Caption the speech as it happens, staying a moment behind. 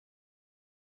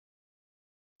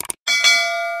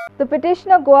The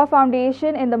petitioner Goa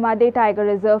Foundation in the Mhadei Tiger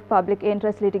Reserve public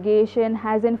interest litigation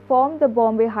has informed the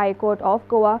Bombay High Court of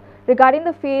Goa regarding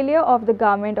the failure of the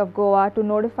government of Goa to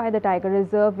notify the Tiger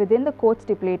Reserve within the court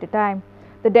stipulated time.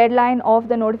 The deadline of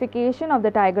the notification of the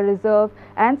Tiger Reserve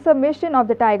and submission of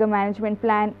the Tiger Management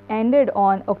Plan ended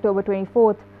on October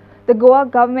 24th. The Goa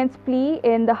government's plea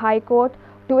in the High Court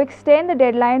to extend the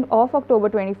deadline of October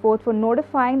 24th for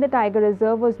notifying the Tiger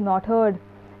Reserve was not heard.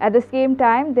 At the same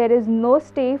time, there is no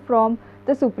stay from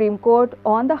the Supreme Court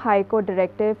on the High Court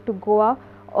directive to Goa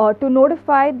to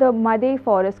notify the Mhadei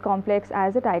Forest Complex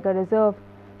as a Tiger Reserve.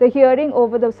 The hearing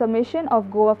over the submission of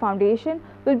Goa Foundation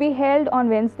will be held on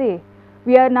Wednesday.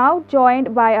 We are now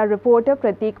joined by our reporter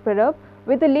Pratik Parab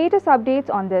with the latest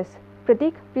updates on this.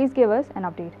 Pratik, please give us an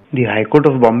update. The High Court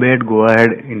of Bombay at Goa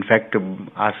had in fact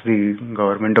asked the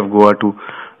government of Goa to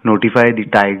notify the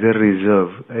Tiger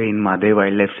Reserve in Mhadei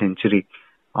Wildlife Sanctuary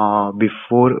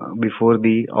before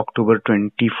the October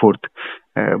 24th,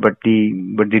 but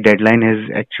the deadline has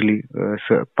actually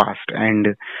passed,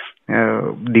 and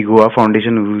the Goa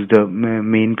Foundation, who is the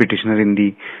main petitioner in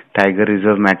the Tiger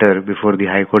Reserve matter before the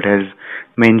High Court, has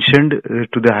mentioned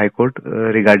to the High Court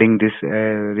regarding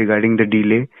the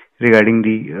delay, regarding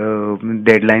the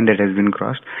deadline that has been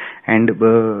crossed, and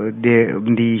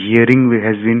the hearing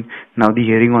has been, now the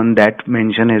hearing on that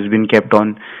mention has been kept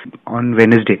on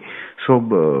Wednesday. So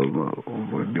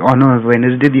on a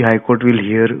Wednesday, the High Court will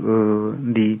hear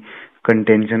the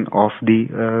contention of the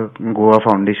Goa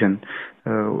Foundation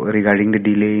regarding the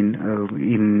delay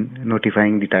in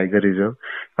notifying the Tiger Reserve.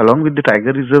 Along with the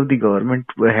Tiger Reserve, the government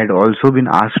had also been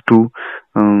asked to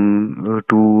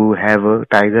have a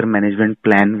tiger management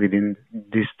plan within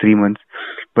these 3 months.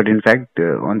 But in fact,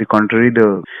 on the contrary,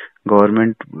 the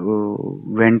government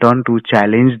went on to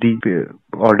challenge the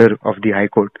order of the High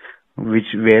Court,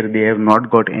 where they have not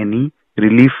got any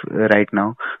relief right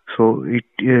now. So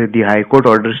the High Court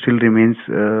order still remains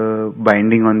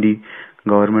binding on the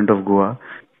government of Goa.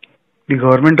 The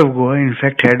government of Goa, in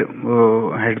fact, had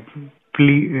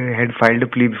filed a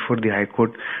plea before the High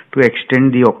Court to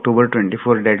extend the October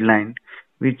 24 deadline,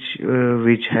 which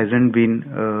hasn't been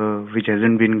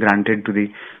granted to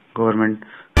the government.